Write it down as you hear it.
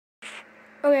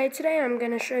Okay, today I'm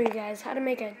going to show you guys how to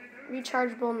make a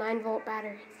rechargeable 9-volt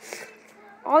battery.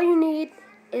 All you need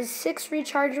is 6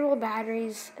 rechargeable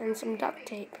batteries and some duct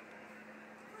tape.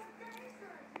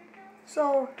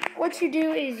 So what you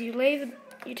do is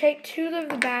you take 2 of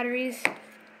the batteries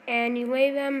and you lay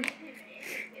them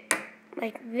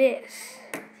like this.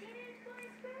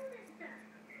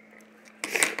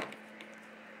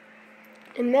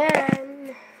 And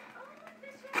then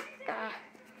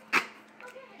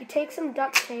you take some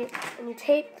duct tape and you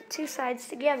tape the 2 sides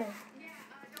together.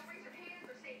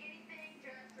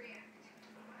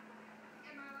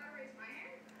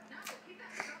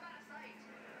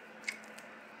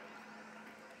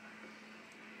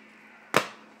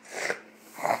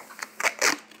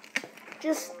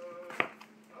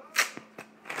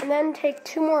 And then take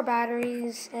 2 more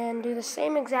batteries and do the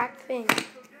same exact thing.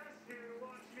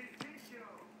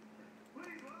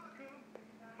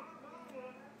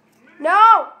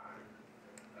 No!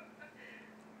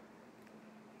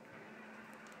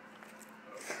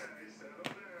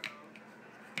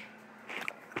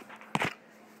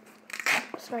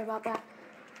 Sorry about that.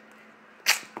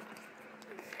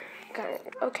 Got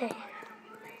it. Okay.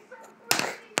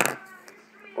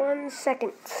 1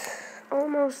 second.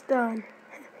 Almost done.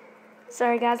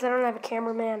 Sorry guys, I don't have a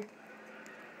cameraman.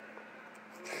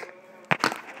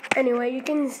 Anyway, you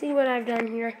can see what I've done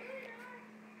here.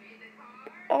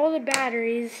 All the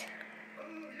batteries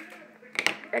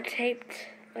are taped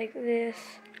like this.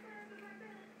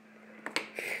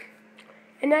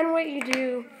 And then what you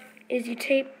do is you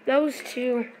tape those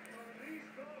 2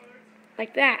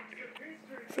 like that.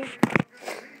 See?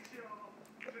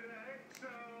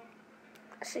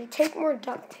 So you take more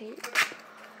duct tape.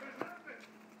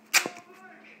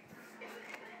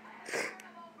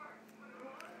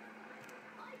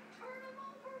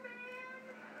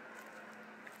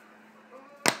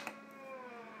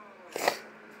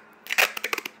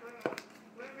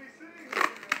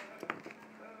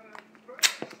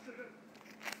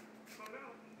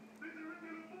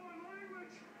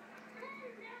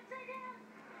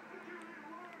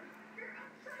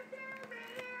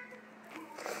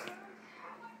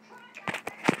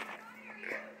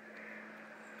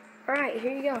 Alright,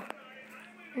 here you go.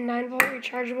 9-volt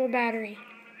rechargeable battery.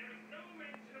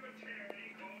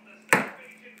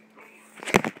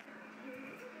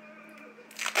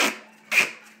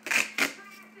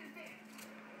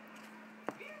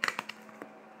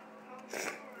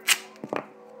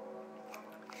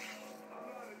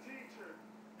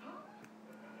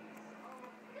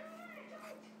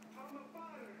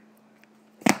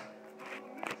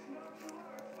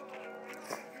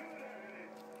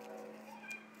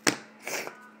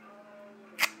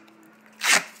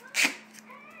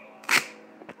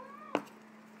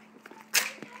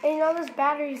 And you know, this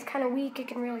battery is kind of weak. It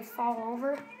can really fall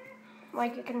over.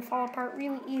 Like, it can fall apart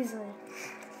really easily.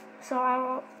 So I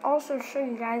will also show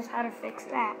you guys how to fix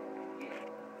that.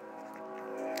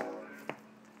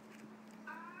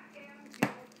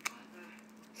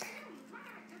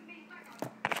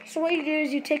 So what you do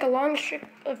is you take a long strip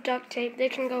of duct tape. They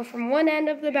can go from one end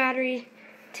of the battery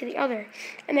to the other.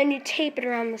 And then you tape it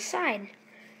around the side.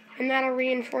 And that'll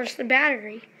reinforce the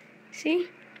battery. See?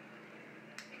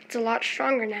 It's a lot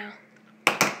stronger now.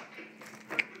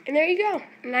 And there you go,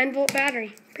 9-volt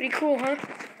battery. Pretty cool, huh?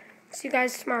 See you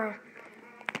guys tomorrow.